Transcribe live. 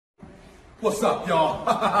What's up,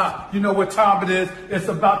 y'all? You know what time it is. It's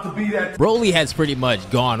about to be that. BROLY has pretty much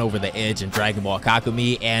gone over the edge in Dragon Ball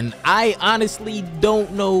Kakumei, and I honestly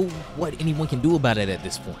don't know what anyone can do about it at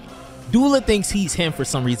this point. Dula thinks he's him for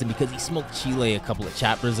some reason because he smoked Chile a couple of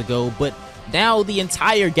chapters ago, but now the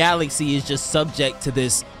entire galaxy is just subject to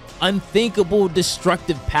this unthinkable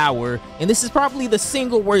destructive power, and this is probably the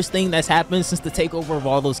single worst thing that's happened since the takeover of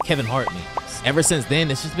all those Kevin Hart memes. Ever since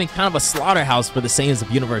then, it's just been kind of a slaughterhouse for the Saiyans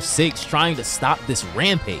of Universe 6 trying to stop this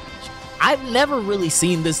rampage. I've never really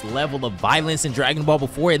seen this level of violence in Dragon Ball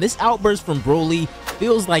before, and this outburst from BROLY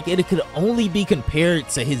feels like it could only be compared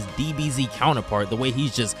to his DBZ counterpart, the way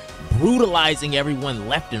he's just brutalizing everyone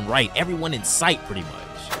left and right, everyone in sight pretty much.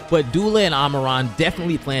 But Dula and Amaran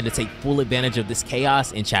definitely plan to take full advantage of this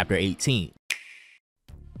chaos in Chapter 18.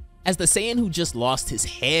 As the Saiyan who just lost his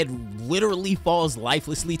head literally falls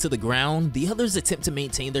lifelessly to the ground, the others attempt to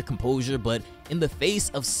maintain their composure, but in the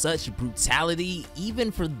face of such brutality,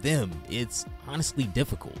 even for them, it's honestly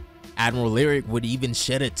difficult. Admiral Lyric would even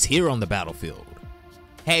shed a tear on the battlefield.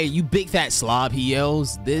 "Hey, you big fat slob," he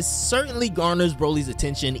yells. This certainly garners BROLY's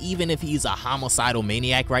attention even if he's a homicidal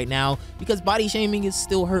maniac right now, because body shaming is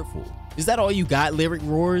still hurtful. "Is that all you got?" Lyric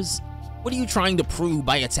roars. "What are you trying to prove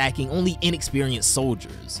by attacking only inexperienced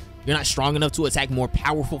soldiers? You're not strong enough to attack more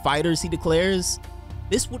powerful fighters," he declares.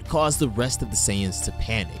 This would cause the rest of the Saiyans to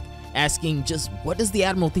panic, asking just what does the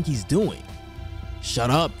Admiral think he's doing?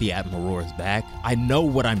 "Shut up," the Admiral roars back. "I know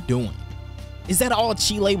what I'm doing." "Is that all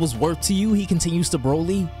Chile was worth to you?" he continues to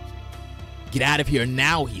BROLY. "Get out of here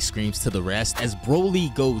now," he screams to the rest as BROLY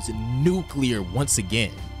goes nuclear once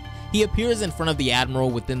again. He appears in front of the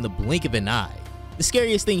Admiral within the blink of an eye. The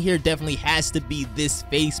scariest thing here definitely has to be this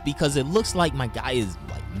face, because it looks like my guy is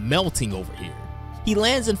like melting over here. He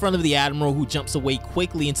lands in front of the Admiral, who jumps away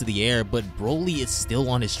quickly into the air, but BROLY is still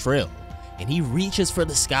on his trail, and he reaches for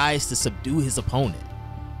the skies to subdue his opponent.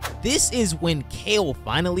 This is when KALE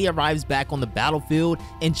finally arrives back on the battlefield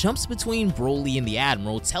and jumps between BROLY and the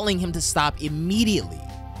Admiral, telling him to stop immediately.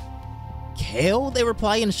 "KALE?" they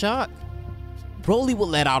reply in shock. BROLY will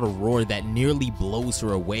let out a roar that nearly blows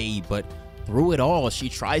her away, but through it all, she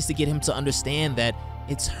tries to get him to understand that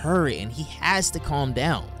it's her and he has to calm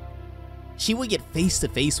down. She would get face to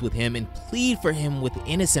face with him and plead for him with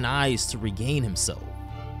innocent eyes to regain himself.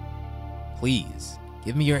 "Please,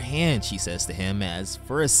 give me your hand," she says to him, as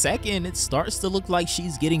for a second it starts to look like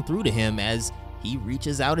she's getting through to him as he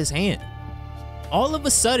reaches out his hand. All of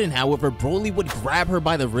a sudden, however, BROLY would grab her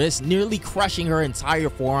by the wrist, nearly crushing her entire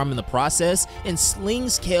forearm in the process, and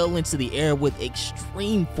slings KALE into the air with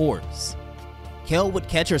extreme force. KALE would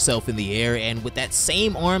catch herself in the air, and with that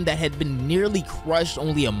same arm that had been nearly crushed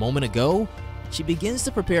only a moment ago, she begins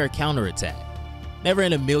to prepare a counterattack. Never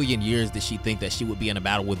in a million years did she think that she would be in a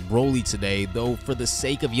battle with BROLY today, though for the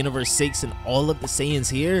sake of Universe 6 and all of the Saiyans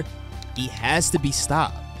here, he has to be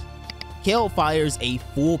stopped. KALE fires a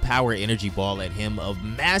full power energy ball at him of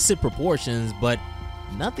massive proportions, but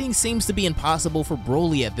nothing seems to be impossible for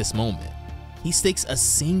BROLY at this moment. He sticks a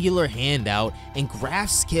singular hand out and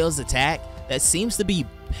grasps KALE's attack that seems to be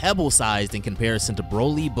pebble-sized in comparison to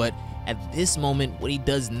BROLY, but at this moment, what he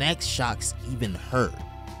does next shocks even her.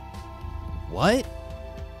 "What?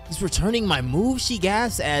 He's returning my move," she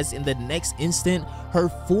gasps, as in the next instant, her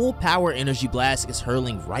full power energy blast is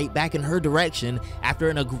hurling right back in her direction after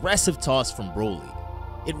an aggressive toss from BROLY.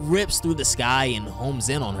 It rips through the sky and homes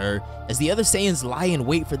in on her as the other Saiyans lie in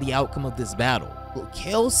wait for the outcome of this battle. Will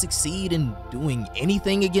KALE succeed in doing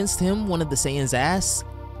anything against him? One of the Saiyans asks.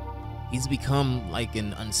 He's become like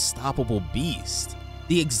an unstoppable beast,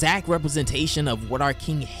 the exact representation of what our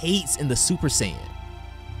king hates in the Super Saiyan.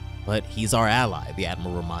 But he's our ally, the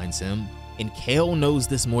Admiral reminds him, and KALE knows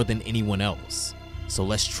this more than anyone else, so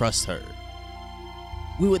let's trust her.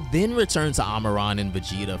 We would then return to Amaran and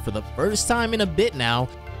Vegeta for the first time in a bit now,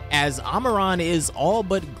 as Amaran is all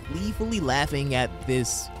but gleefully laughing at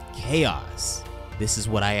this chaos. "This is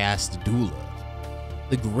what I asked Dula.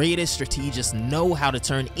 The greatest strategists know how to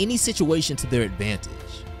turn any situation to their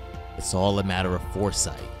advantage. It's all a matter of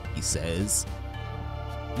foresight," he says.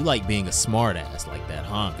 "You like being a smartass like that,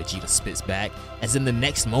 huh?" Vegeta spits back, as in the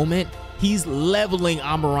next moment, he's leveling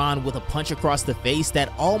Amaran with a punch across the face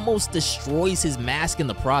that almost destroys his mask in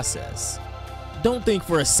the process. "Don't think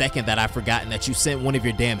for a second that I've forgotten that you sent one of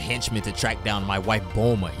your damn henchmen to track down my wife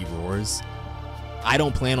Bulma," he roars. "I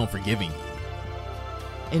don't plan on forgiving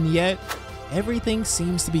you." And yet, everything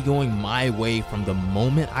seems to be going my way from the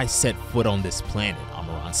moment I set foot on this planet,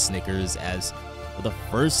 Amaran snickers, as for the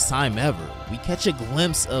first time ever, we catch a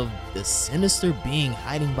glimpse of the sinister being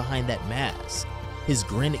hiding behind that mask, his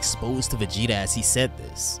grin exposed to Vegeta as he said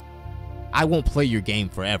this. I won't play your game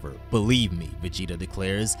forever, believe me, Vegeta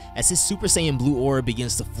declares as his Super Saiyan Blue aura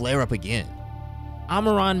begins to flare up again.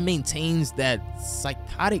 Amaran maintains that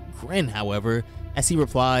psychotic grin, however, as he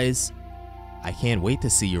replies, I can't wait to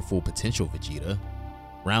see your full potential, Vegeta.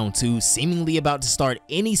 Round 2 seemingly about to start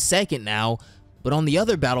any second now, but on the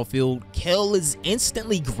other battlefield, KALE is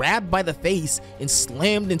instantly grabbed by the face and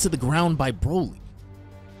slammed into the ground by BROLY.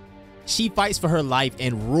 She fights for her life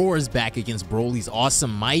and roars back against BROLY's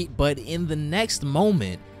awesome might, but in the next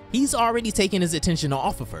moment, he's already taken his attention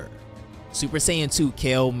off of her. Super Saiyan 2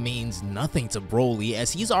 KALE means nothing to BROLY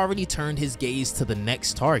as he's already turned his gaze to the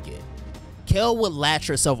next target. KALE would latch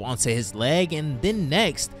herself onto his leg, and then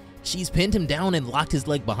next, she's pinned him down and locked his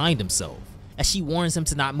leg behind himself, as she warns him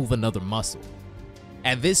to not move another muscle.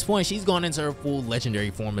 At this point, she's gone into her full legendary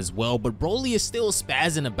form as well, but BROLY is still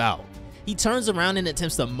spazzing about. He turns around and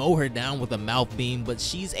attempts to mow her down with a mouth beam, but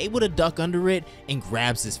she's able to duck under it and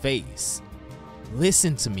grabs his face.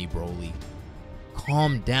 Listen to me, BROLY.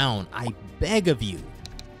 Calm down, I beg of you.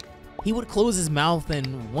 He would close his mouth,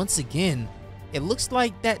 and once again, it looks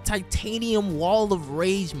like that titanium wall of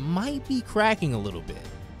rage might be cracking a little bit.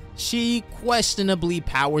 She questionably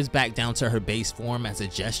powers back down to her base form as a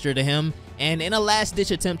gesture to him, and in a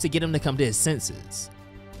last-ditch attempt to get him to come to his senses.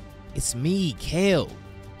 It's me, KALE.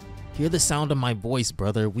 Hear the sound of my voice,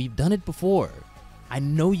 brother. We've done it before. I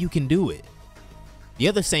know you can do it. The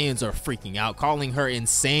other Saiyans are freaking out, calling her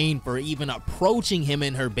insane for even approaching him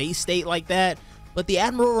in her base state like that, but the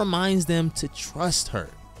Admiral reminds them to trust her.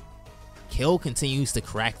 KALE continues to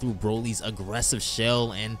crack through BROLY's aggressive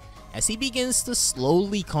shell, and as he begins to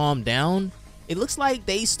slowly calm down, it looks like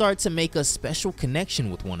they start to make a special connection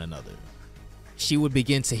with one another. She would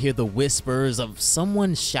begin to hear the whispers of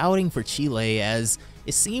someone shouting for Chile as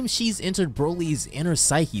it seems she's entered BROLY's inner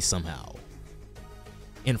psyche somehow.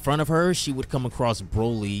 In front of her, she would come across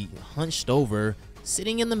BROLY hunched over,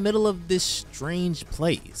 sitting in the middle of this strange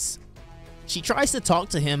place. She tries to talk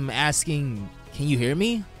to him, asking, "Can you hear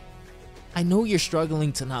me? I know you're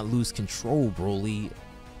struggling to not lose control, BROLY.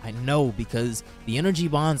 I know, because the energy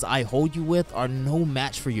bonds I hold you with are no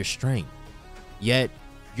match for your strength. Yet,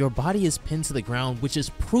 your body is pinned to the ground, which is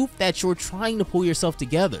proof that you're trying to pull yourself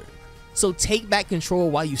together. So take back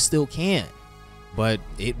control while you still can." But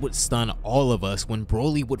it would stun all of us when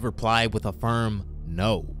BROLY would reply with a firm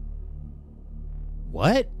no.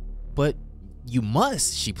 What? But you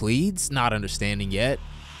must, she pleads, not understanding yet.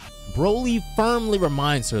 BROLY firmly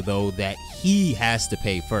reminds her though that he has to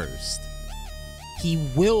pay first. He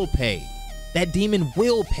will pay. That demon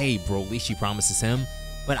will pay, BROLY, she promises him.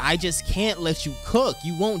 But I just can't let you cook.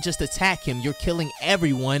 You won't just attack him, you're killing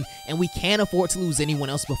everyone, and we can't afford to lose anyone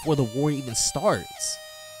else before the war even starts.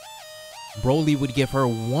 BROLY would give her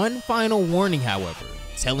one final warning, however,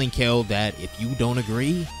 telling KALE that if you don't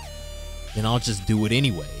agree, then I'll just do it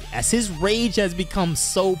anyway. As his rage has become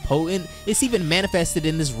so potent, it's even manifested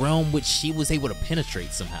in this realm which she was able to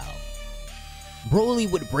penetrate somehow. BROLY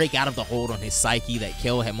would break out of the hold on his psyche that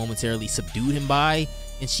KALE had momentarily subdued him by,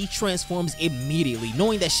 and she transforms immediately,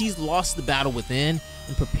 knowing that she's lost the battle within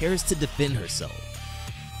and prepares to defend herself.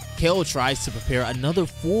 KALE tries to prepare another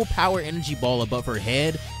full power energy ball above her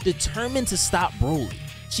head, determined to stop BROLY.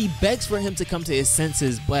 She begs for him to come to his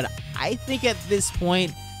senses, but I think at this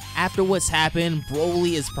point, after what's happened,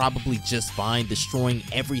 BROLY is probably just fine destroying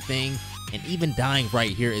everything and even dying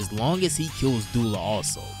right here as long as he kills Dula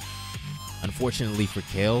also. Unfortunately for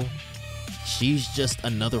KALE, she's just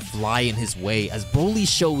another fly in his way as BROLY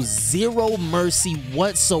shows zero mercy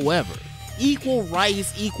whatsoever. Equal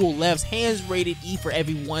rights, equal lefts, hands rated E for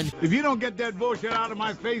everyone. If you don't get that bullshit out of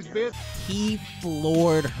my face, bitch. He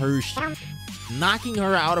floored her shit, knocking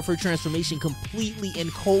her out of her transformation completely in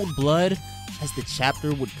cold blood as the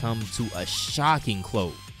chapter would come to a shocking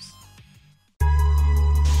close.